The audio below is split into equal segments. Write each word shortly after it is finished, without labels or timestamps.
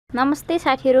नमस्ते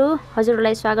साथीहरु,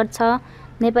 हजुरलाई स्वागत छ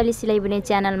नेपाली सिलाइ बुने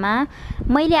च्यानलमा।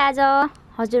 मैले आज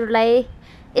हजुरलाई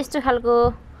यस्तो खालको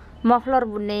मफलर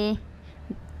बुन्ने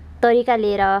तरिका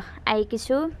लिएर आएकी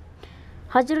छु।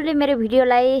 हजुरले मेरो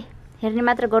भिडियोलाई हेर्ने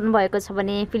मात्र गर्नुभएको छ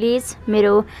भने प्लिज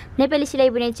मेरो नेपाली सिलाइ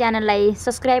बुने च्यानललाई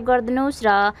सब्स्क्राइब गरिदिनुस्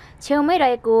र छेउमै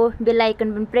रहेको बेल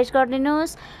आइकन पनि प्रेस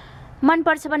गरिदिनुस्। मन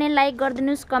पर्छ भने लाइक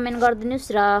गरिदिनुस्, कमेन्ट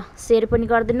गरिदिनुस् र शेयर पनि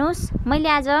गरिदिनुस्। मैले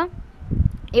आज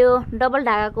यो डबल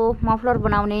ढाकाको मफलर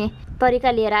बनाउने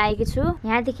तरिका लिएर आएकी छु।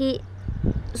 यहाँदेखि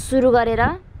सुरु गरेर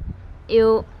यो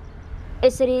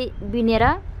यसरी बिनेर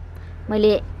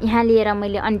मैले यहाँ लिएर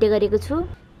मैले अन्त्य गरेको छु।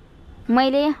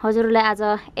 मैले हजुरलाई आज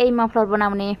यही मफलर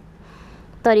बनाउने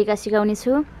तरिका सिकाउने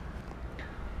छु।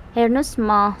 हेर्नुस्,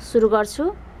 म सुरु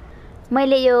गर्छु।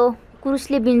 मैले यो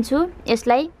कुरुसले बिन्छु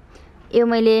यसलाई। यो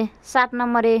मैले 7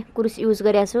 नम्बरे कुरुस युज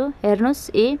गरेको छु।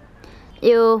 हेर्नुस्,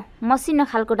 यो मसिनो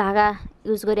खालको ढाका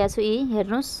युज गरेको छु।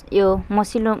 हेर्नुस्, यो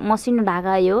मसिनो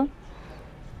ढाका यो।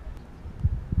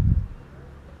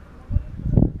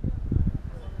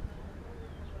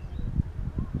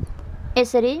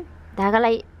 यसरी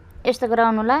ढाकालाई यस्तो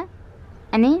गराउनु होला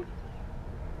अनि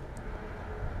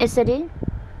यसरी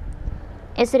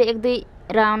 1-2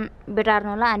 राउन्ड बेटार्नु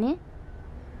होला अनि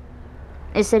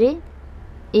यसरी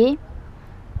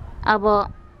अब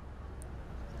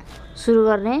सुरु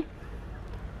गर्ने।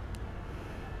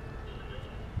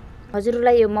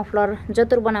 हजुरलाई यो मफलर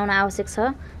जत्रो बनाउन आवश्यक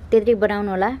छ त्यति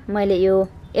बनाउनु होला। मैले यो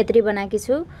यत्रै बनाएकी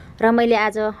छु र मैले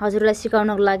आज हजुरलाई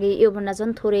सिकाउनको लागि यो भन्दा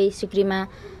झन् थोरै सिक्रीमा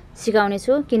सिकाउने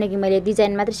छु, किनकि मैले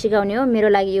डिजाइन मात्र सिकाउने हो। मेरो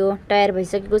लागि यो तयार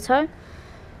भइसकेको छ।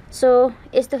 सो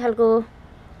यस्तो खालको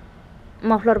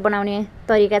मफलर बनाउने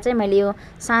तरिका चाहिँ मैले यो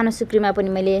सानो सिक्रीमा पनि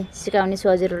मैले सिकाउने छु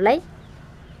हजुरहरूलाई।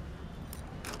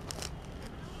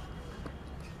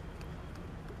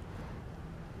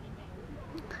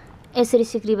 यसरी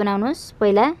सिक्री बनाउनुस्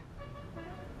पहिला।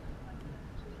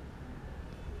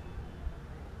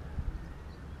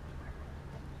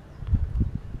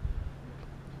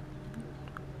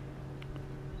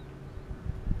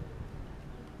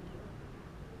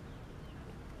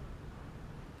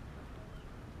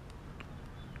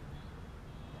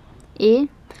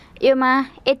 योमा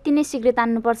यति नै सिक्री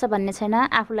तान्नुपर्छ भन्ने छैन।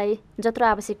 आफूलाई जत्रो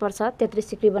आवश्यक पर्छ त्यत्रै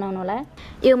सिक्री बनाउनु होला।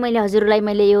 यो मैले हजुरलाई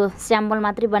यो स्याम्पल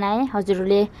मात्रै बनाएँ।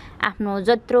 हजुरले आफ्नो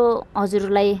जत्रो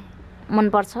हजुरलाई मन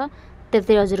पर्छ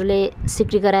त्यत्रै हजुरले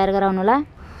सिक्री गराउनु होला।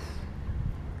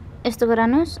 यस्तो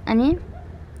गराउनुस् अनि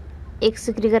एक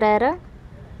सिक्री गराएर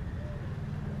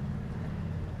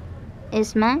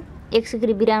यसमा एक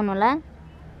सिक्री बिराउनु होला।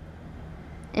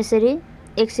 यसरी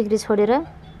एक सिक्री छोडेर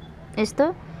यस्तो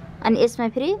अनि यसमा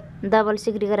फेरि डबल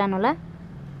सिक्री गराउनु होला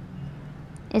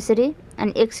यसरी।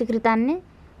 अनि एक सिक्री तान्ने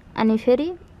अनि फेरि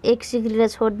एक सिक्रीलाई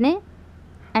छोड्ने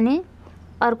अनि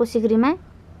अर्को सिक्रीमा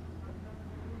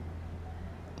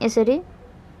यसरी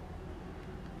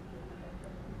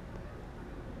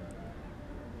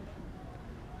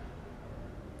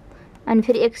अनि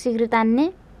फेरि एक सिक्री तान्ने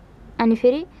अनि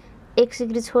फेरि एक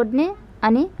सिक्री छोड्ने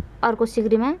अनि अर्को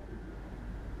सिक्रीमा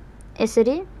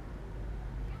यसरी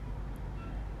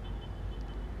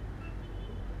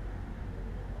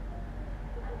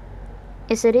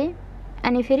यसरी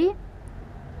अनि फेरि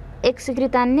एक सिक्री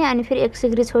तान्ने अनि फेरि एक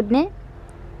सिक्री छोड्ने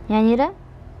यहाँनिर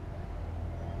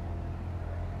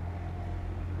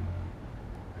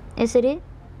यसरी।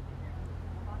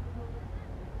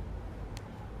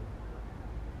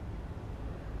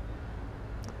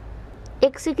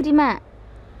 एक सिक्रीमा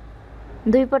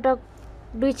 2 पटक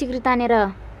 2 सिक्री तानेर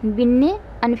बिन्ने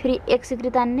अनि फेरि एक सिक्री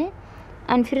तान्ने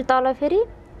अनि फेरि तल फेरि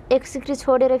एक सिक्री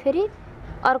छोडेर फेरि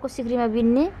अर्को सिक्रीमा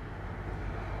बिन्ने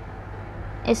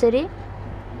यसरी।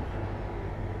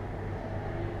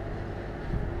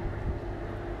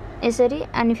 यसरी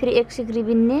अनि फेरि एक सिक्री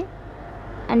बिन्ने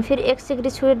अनि फेरि एक सिक्री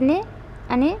छोड्ने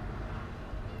अनि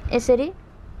यसरी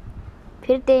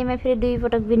फेरि त्यहीमा फेरि 2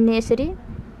 पटक बिन्ने यसरी।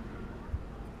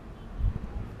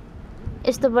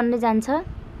 यस्तो बन्दै जान्छ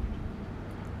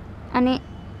अनि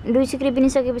 2 सिक्री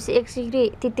बिनिसकेपछि एक सिक्री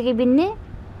त्यत्तिकै बिन्ने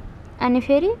अनि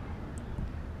फेरि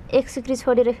एक सिक्री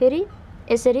छोडेर फेरि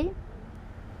यसरी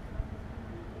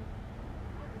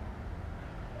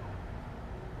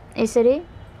यसरी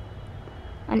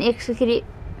अनि एक सिक्री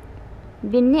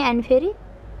बिन्ने अनि फेरि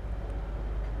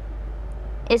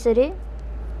यसरी।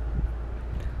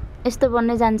 यस्तो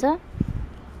बन्दै जान्छ।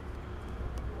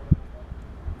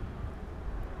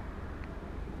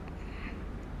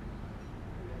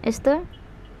 यस्तो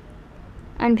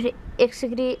अनि फेरि एक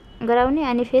सिक्री गराउने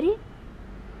अनि फेरि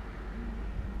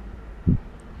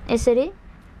यसरी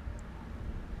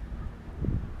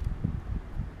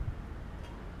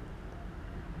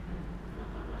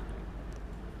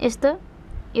यस्तो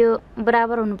यो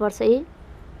बराबर हुनुपर्छ यी।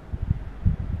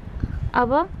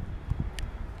 अब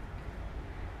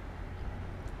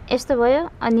यस्तो भयो।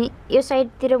 अनि यो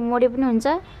साइडतिर मोडे पनि हुन्छ,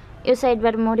 यो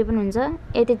साइडबाट मोडे पनि हुन्छ,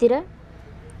 यतितिर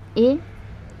यी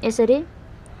यसरी।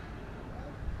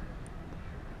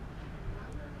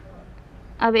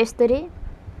 अब यसरी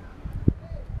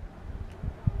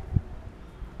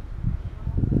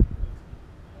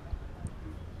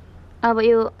अब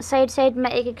यो साइड साइडमा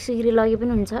एक एक सिक्री लगे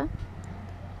पनि हुन्छ,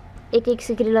 एक एक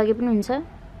सिक्री लगे पनि हुन्छ।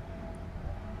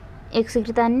 एक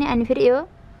सिक्री तान्ने अनि फेरि यो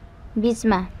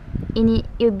बीचमा यिनी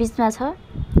यो बीचमा छ,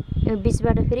 यो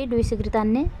बीचबाट फेरि 2 सिक्री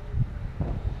तान्ने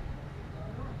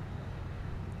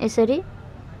यसरी।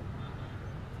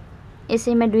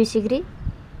 यसैमा 2 सिक्री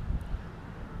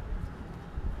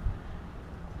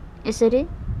यसरी।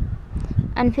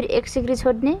 अनि फेरि 1 सिक्री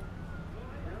छोड्ने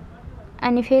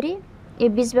अनि फेरि यो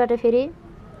बीचबाट फेरि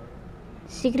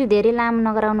सिक्री धेरै लामो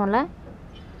नगराउनु होला,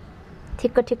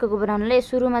 ठिक्क ठिक्कको बनाउनु होला।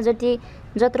 सुरुमा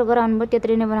जत्रो गराउनु भयो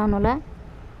त्यत्रै नै बनाउनु होला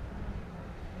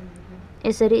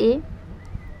यसरी।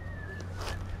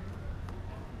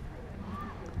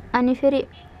 अनि फेरि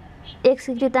 1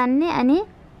 सिक्री तान्ने अनि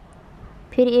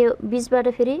फेरि यो बीचबाट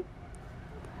फेरि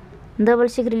डबल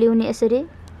सिक्री ल्याउने यसरी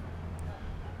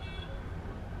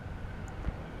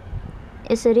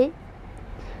यसरी।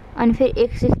 अनि फेरि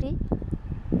 1 सिक्री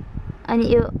अनि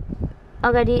यो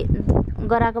अगाडि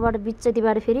गराएकोबाट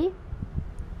बिचतिबाट फेरि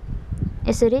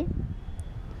यसरी।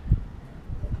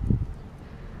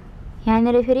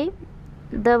 यहाँनिर फेरि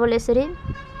डबल यसरी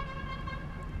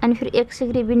अनि फेरि 1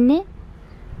 सिक्री बिन्ने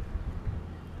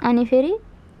अनि फेरि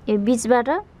यो बीचबाट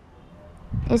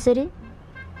यसरी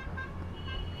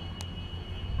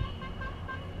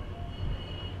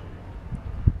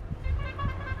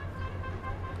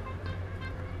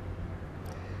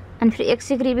अनि फेरि 1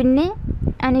 सिक्री बिन्ने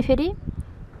अनि फेरि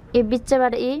यो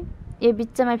बिचबाट यो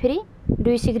बिचमा फेरि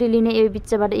 2 सिक्री लिने, यो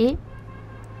बिचबाट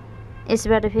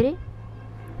यसबाट फेरि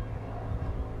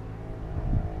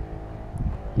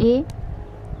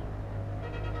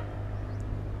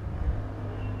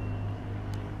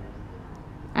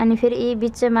अनि फेरि यी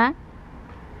बिचमा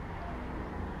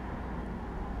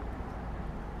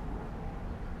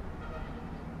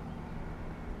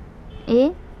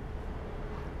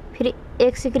फेरि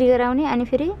 1 सिक्री गराउने अनि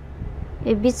फेरि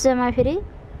यो बिचमा फेरि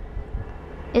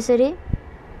यसरी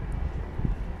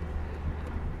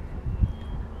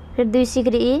फेरि 2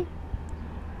 सिक्री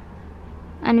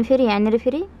अनि फेरि यहाँनिर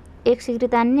फेरि 1 सिक्री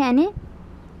तान्ने अनि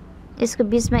यसको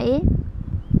बिचमा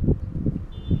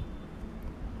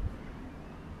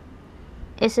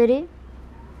यसरी।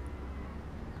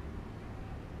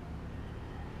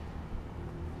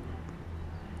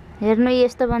 हेर्नु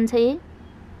यस्तो बन्छ,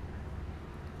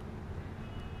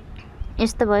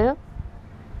 यस्तो भयो।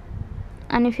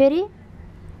 अनि फेरि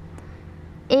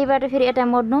यहीबाट फेरि यता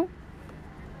मोड्नु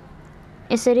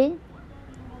यसरी।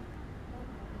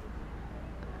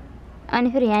 अनि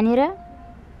फेरि यहाँनिर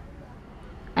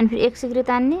अनि फेरि 1 सिक्री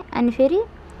तान्ने अनि फेरि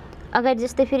अगाडि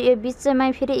जस्तै फेरि यो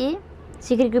बिचमा फेरि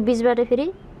सिक्रीको बिचबाट फेरि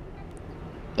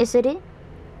यसरी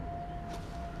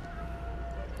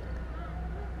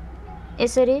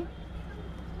यसरी।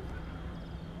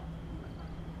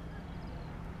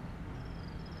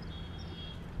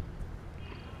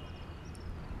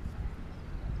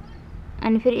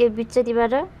 अनि फेरि यो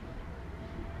बिचतिबाट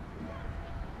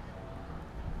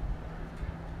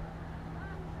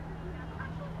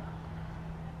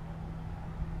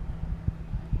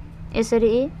यसरी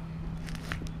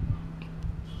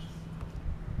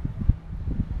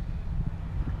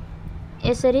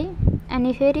यसरी।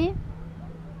 अनि फेरि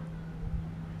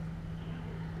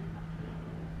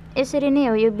यसरी नै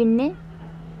हो यो बिन्ने।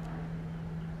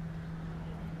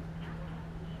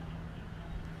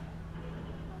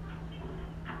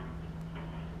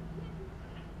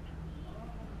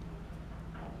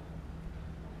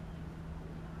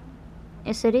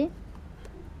 यसरी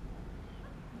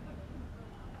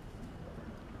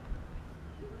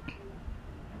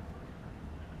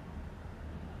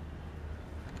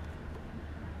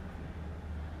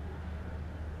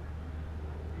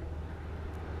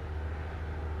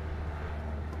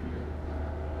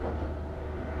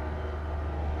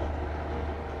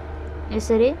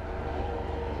यसरी।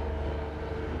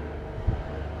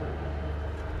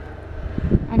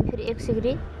 अनि फेरि 1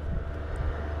 सिक्री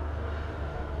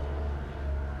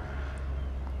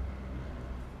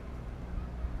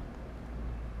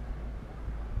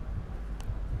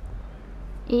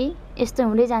यस्तो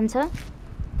हुँदै जान्छ।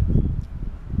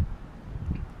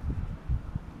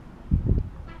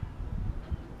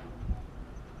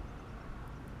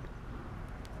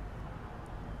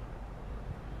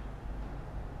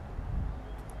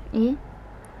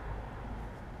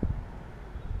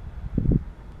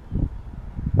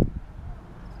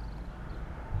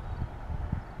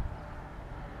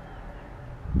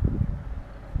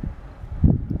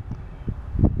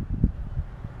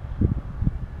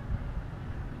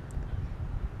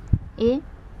 ए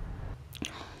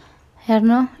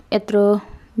हेर्नु यत्रो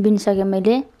बिनिसके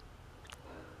मैले।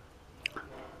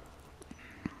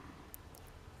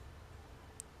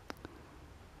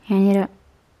 यहाँनिर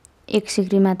 1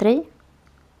 सिक्री मात्रै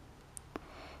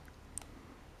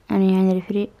अनि यहाँनिर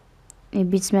फेरि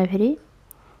बीचमा फेरि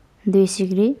 2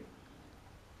 सिक्री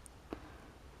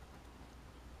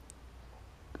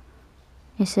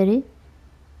यसरी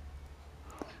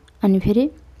अनि फेरि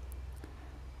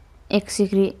 1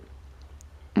 सिक्री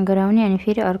गराउने अनि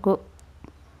फेरि अर्को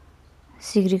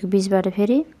सिक्रीको बीचबाट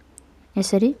फेरि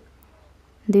यसरी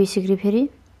 2 सिक्री फेरि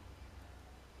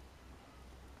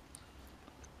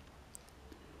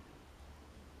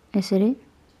यसरी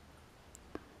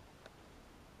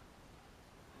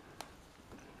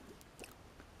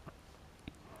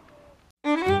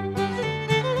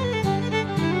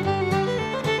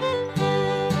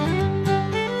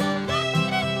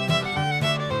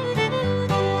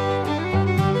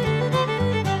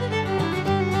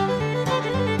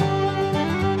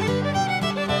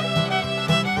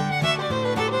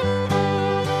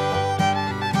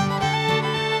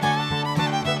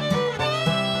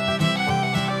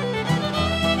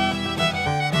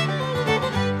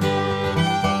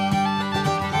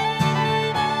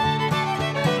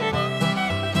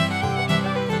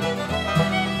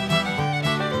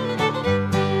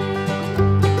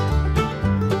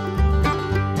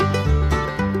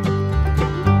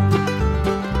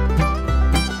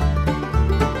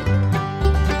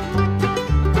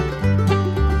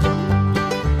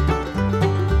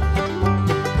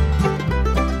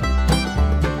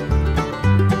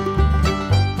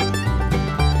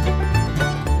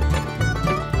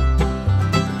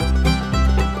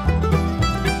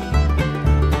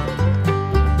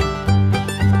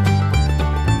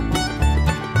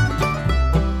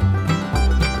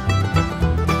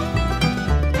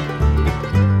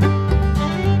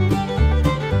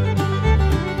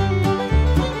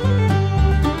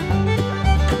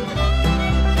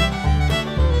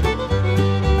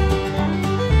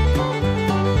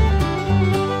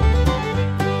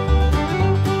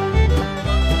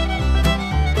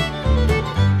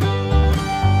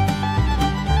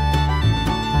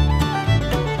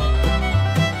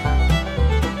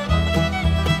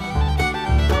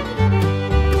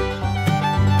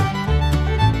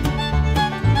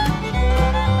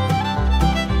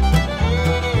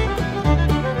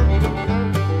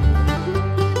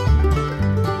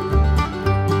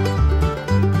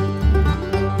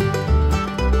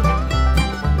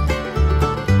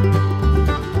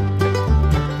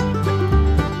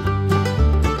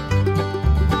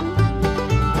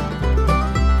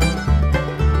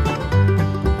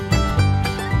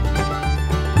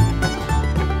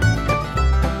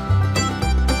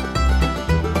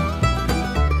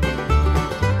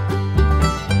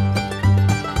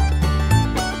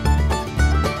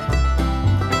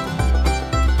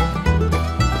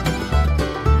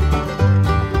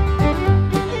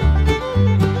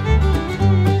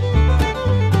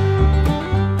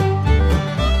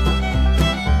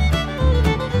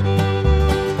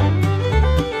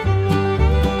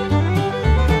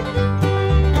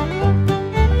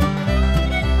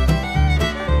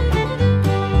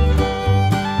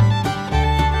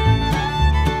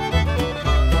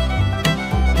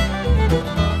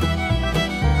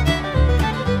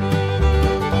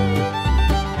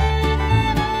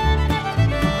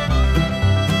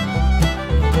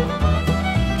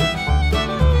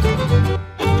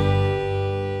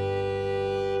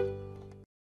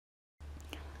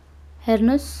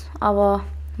हेर्नुस् अब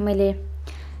मैले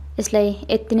यसलाई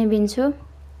यति नै बिन्छु।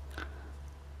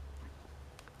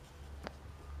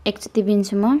 एकचोटि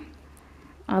बिन्छु म।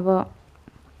 अब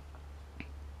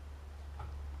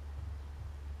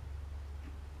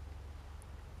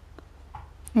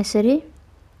यसरी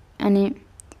अनि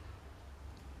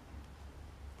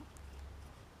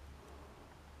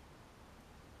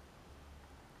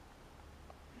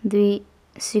दुई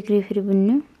सिक्री फेरि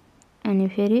बुन्नु अनि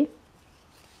फेरि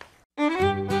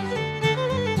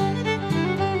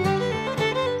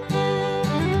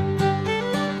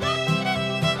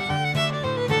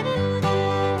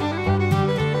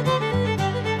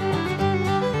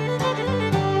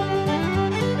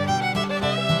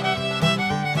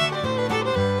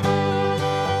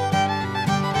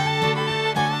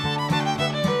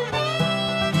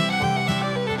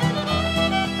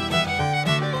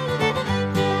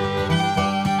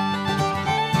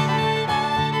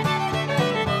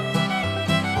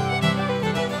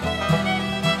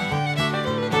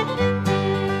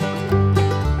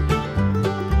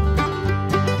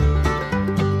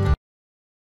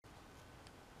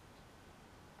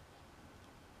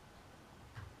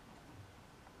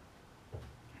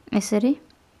यसरी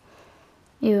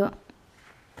यो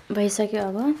भइसक्यो।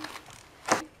 अब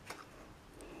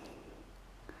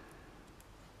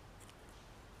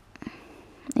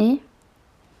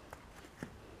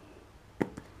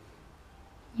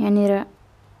यहाँनिर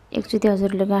एकचोटि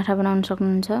हजुरले गाँठा बनाउन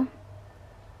सक्नुहुन्छ।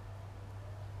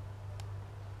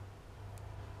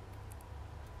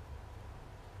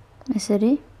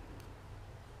 यसरी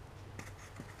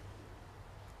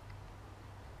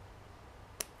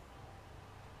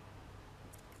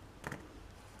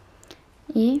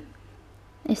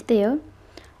यस्तै हो।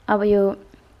 अब यो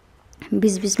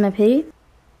बीच-बीचमा फेरि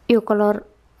यो कलर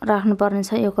राख्नु पर्ने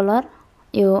छ। यो कलर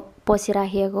यो पछि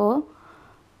राखिएको हो।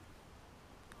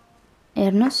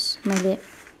 हेर्नुस् मैले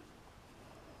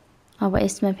अब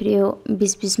यसमा फेरि यो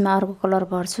बीच-बीचमा अर्को कलर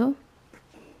भर्छु।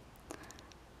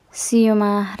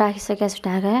 सियोमा राखिसकेको छु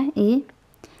ढाका।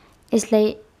 यसलाई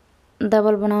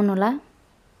डबल बनाउनु होला।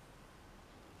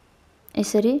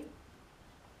 यसरी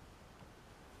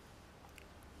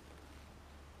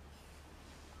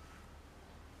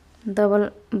डबल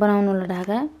बनाउनु होला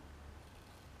ढाका।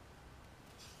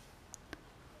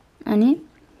 अनि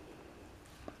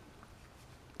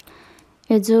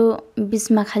यो जो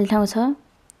बीचमा खाली ठाउँ छ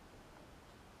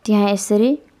त्यहाँ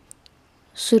यसरी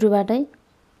सुरुबाटै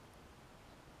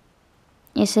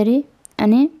यसरी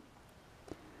अनि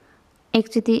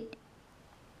एकचोटि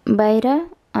बाहिर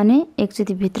अनि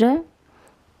एकचोटि भित्र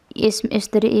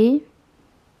यसरी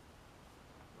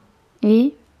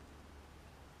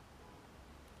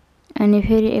अनि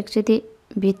फेरि एकचोटि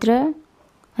भित्र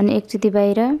अनि एकचोटि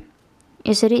बाहिर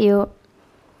यसरी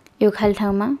यो खाली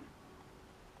ठाउँमा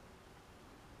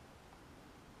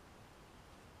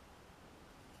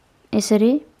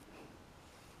यसरी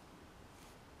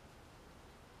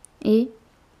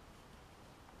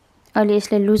अलि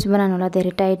यसलाई लुज बनाउनु होला,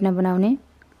 धेरै टाइट नबनाउने।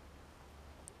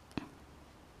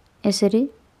 यसरी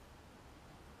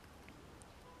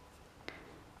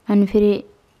अनि फेरि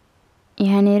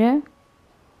यहाँनिर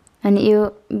अनि यो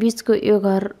बीचको यो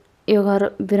घर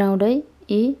बिराउँदै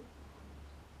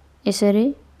यसरी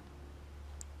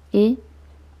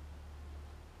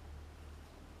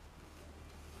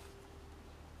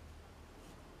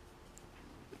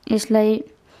यसलाई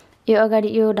यो अगाडि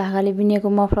यो ढाकाले बिनेको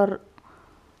मफलर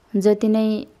जति नै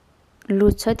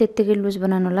लुज छ त्यत्तिकै लुज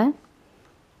बनाउनु होला।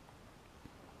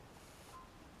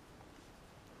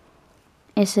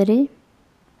 यसरी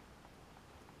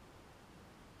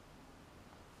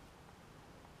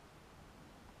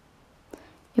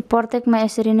यो प्रत्येकमा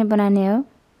यसरी नै बनाउने हो,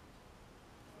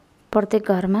 प्रत्येक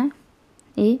घरमा।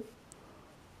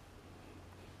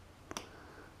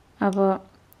 अब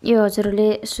यो हजुरले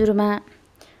सुरुमा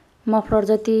मफलर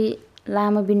जति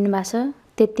लामो बिन्नु भएको छ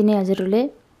त्यति नै हजुरले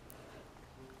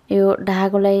यो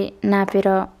ढाकोलाई नापेर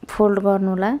फोल्ड गर्नु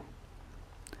होला।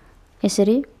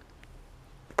 यसरी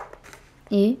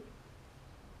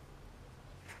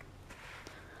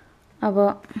अब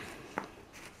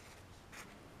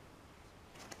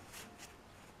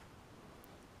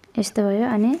यस्तो भयो।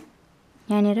 अनि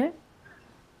यहाँनिर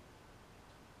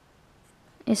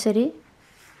यसरी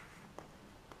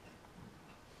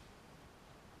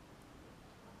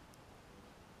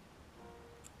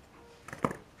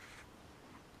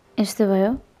यस्तो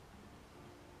भयो।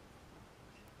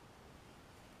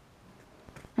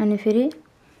 अनि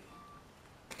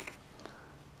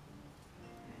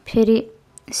फेरि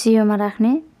सियोमा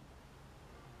राख्ने।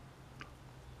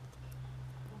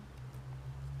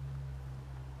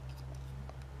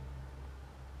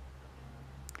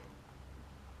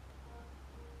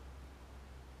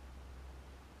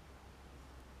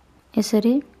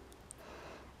 यसरी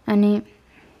अनि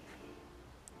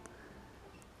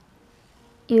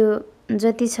यो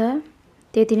जति छ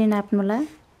त्यति नै नाप्नु होला।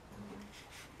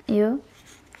 यो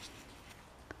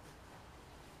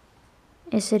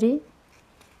यसरी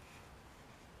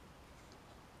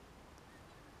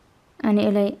अनि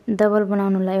यसलाई डबल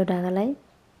बनाउनु होला यो ढाकालाई।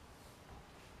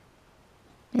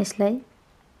 यसलाई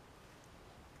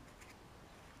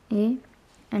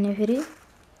अनि फेरि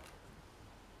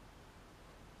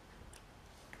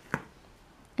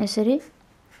यसरी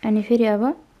अनि फेरि अब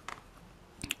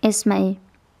यसमा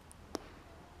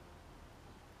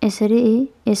यसरी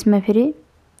यसमा फेरि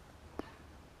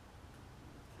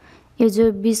यो जो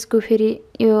बीचको फेरि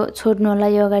यो छोड्नु होला।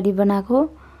 यो अगाडि बनाएको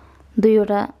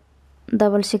दुईवटा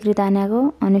डबल सिक्री तानेको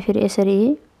अनि फेरि यसरी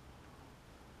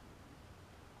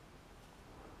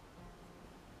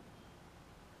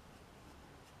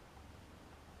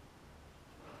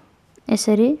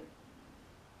यसरी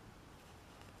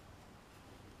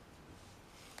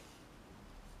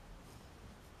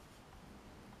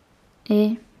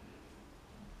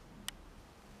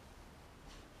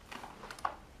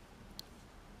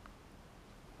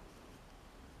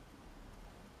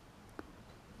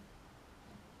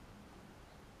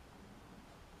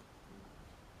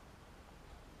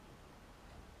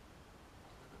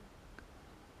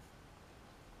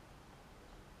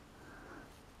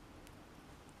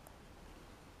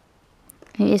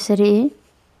यसरी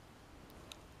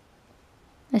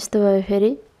यस्तो भयो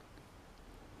फेरि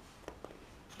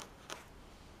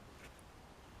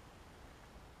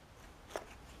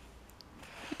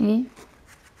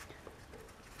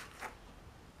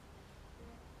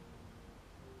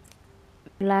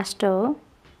लास्ट हो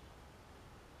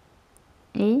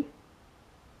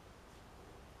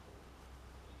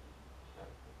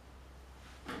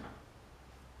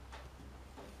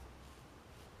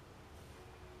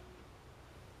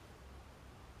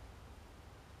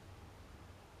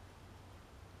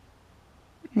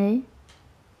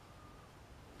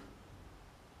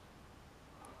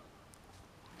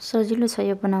सजिलो छ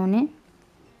यो बनाउने।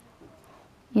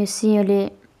 यो सियोले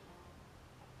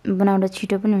बनाउँदा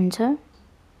छिटो पनि हुन्छ।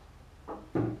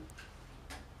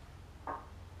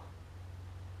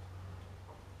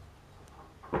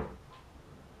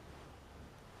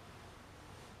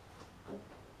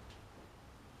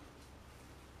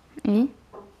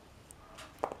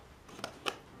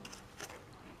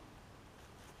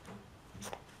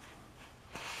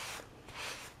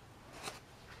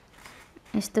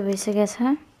 यस्तो भइसकेको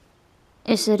छ।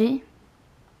 यसरी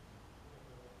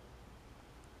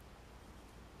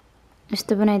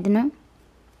यस्तो बनाइदिनु।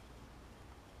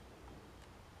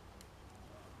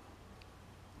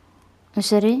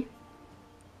 यसरी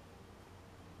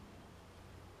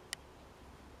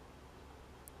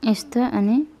यस्तो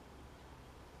अनि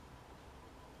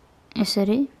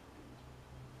यसरी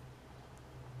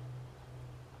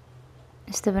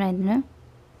यस्तो बनाइदिनु।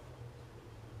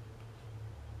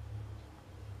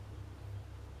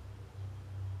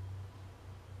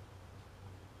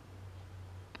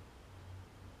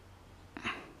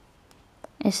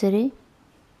 यसरी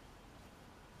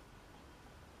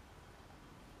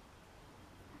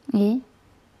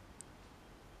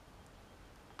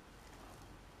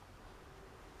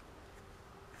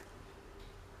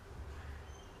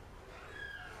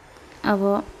अब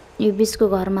यो बिचको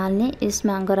घरमा हाल्ने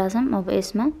यसमा गराछौं। अब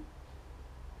यसमा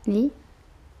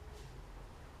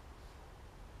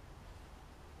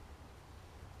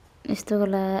यस्तो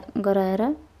गराएर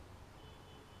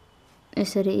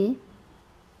यसरी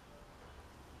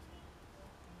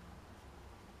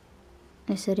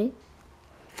यसरी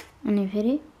अनि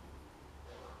फेरि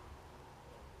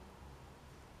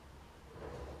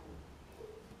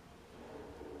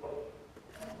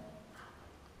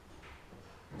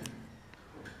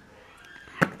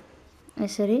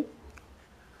यसरी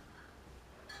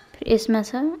यसमा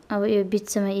छ। अब यो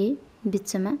बिचमा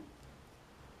बिचमा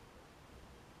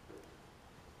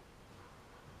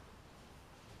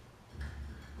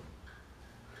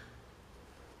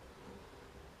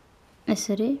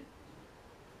यसरी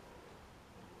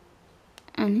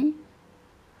अनि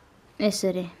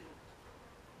यसरी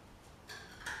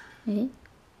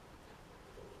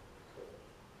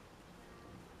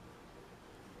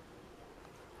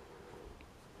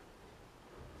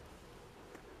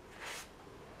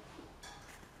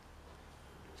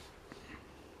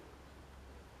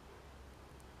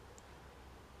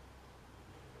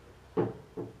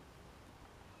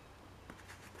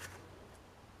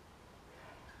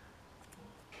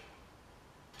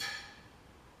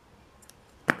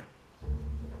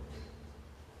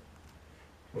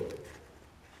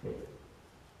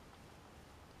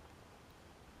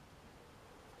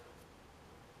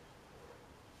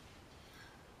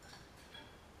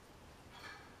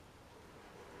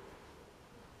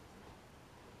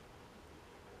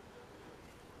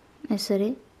यसरी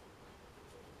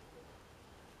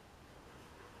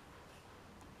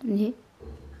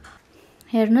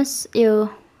हेर्नुस् यो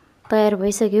तयार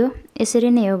भइसक्यो। यसरी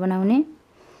नै हो बनाउने।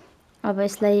 अब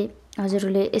यसलाई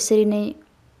हजुरले यसरी नै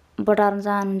बटार्न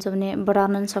चाहनुहुन्छ भने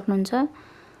बटार्न पनि सक्नुहुन्छ,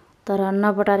 तर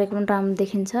नबटारेको पनि राम्रो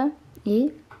देखिन्छ।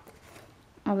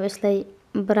 अब यसलाई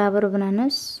बराबर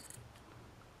बनाउनुस्।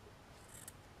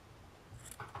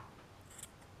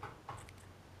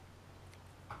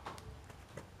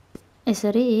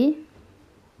 यसरी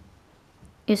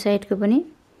यो साइडको पनि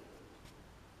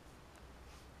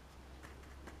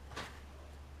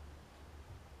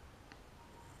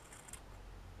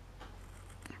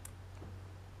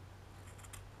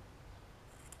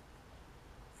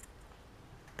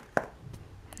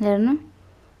हेर्नु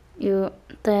यो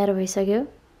तयार भइसक्यो।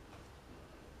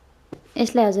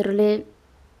 यसलाई हजुरले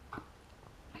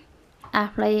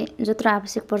आफूलाई जत्रो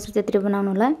आवश्यक पर्छ त्यति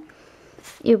बनाउनु होला।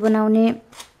 यो बनाउने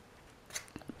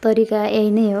तरिका यही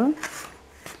नै हो।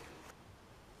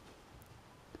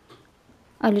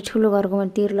 अहिले ठुलो घरको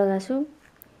मैले तिर लगाएको छु।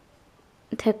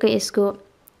 ठ्याक्कै यसको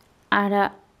आधा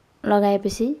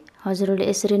लगाएपछि हजुरले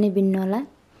यसरी नै बिन्नु होला।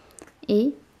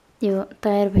 यो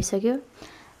तयार भइसक्यो।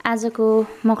 आजको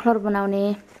मफलर बनाउने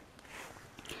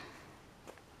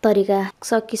तरिका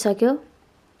सकिसक्यो।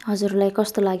 हजुरलाई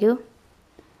कस्तो लाग्यो?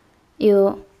 यो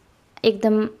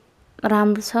एकदम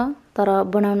राम्रो छ, तर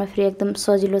बनाउन फेरि एकदम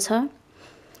सजिलो छ।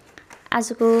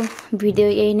 आजको भिडियो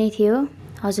यही नै थियो।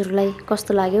 हजुरलाई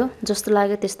कस्तो लाग्यो? जस्तो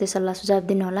लाग्यो त्यस्तै सल्लाह सुझाव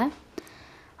दिनुहोला।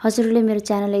 हजुरले मेरो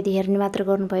च्यानल यदि हेर्ने मात्र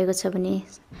गर्नुभएको छ भने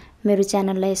मेरो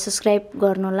च्यानललाई सब्स्क्राइब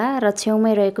गर्नुहोला र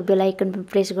छेउमै रहेको बेल आइकन पनि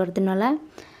प्रेस गरिदिनुहोला।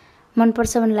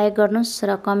 मनपर्छ भने लाइक गर्नुहोस्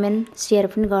र कमेन्ट सेयर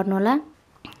पनि गर्नुहोला।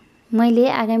 मैले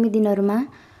आगामी दिनहरूमा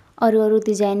अरू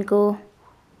डिजाइनको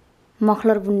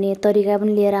मफलर बुन्ने तरिका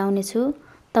पनि लिएर आउनेछु।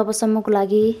 तबसम्मको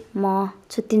लागि म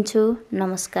छुट्टिन्छु।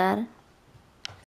 नमस्कार।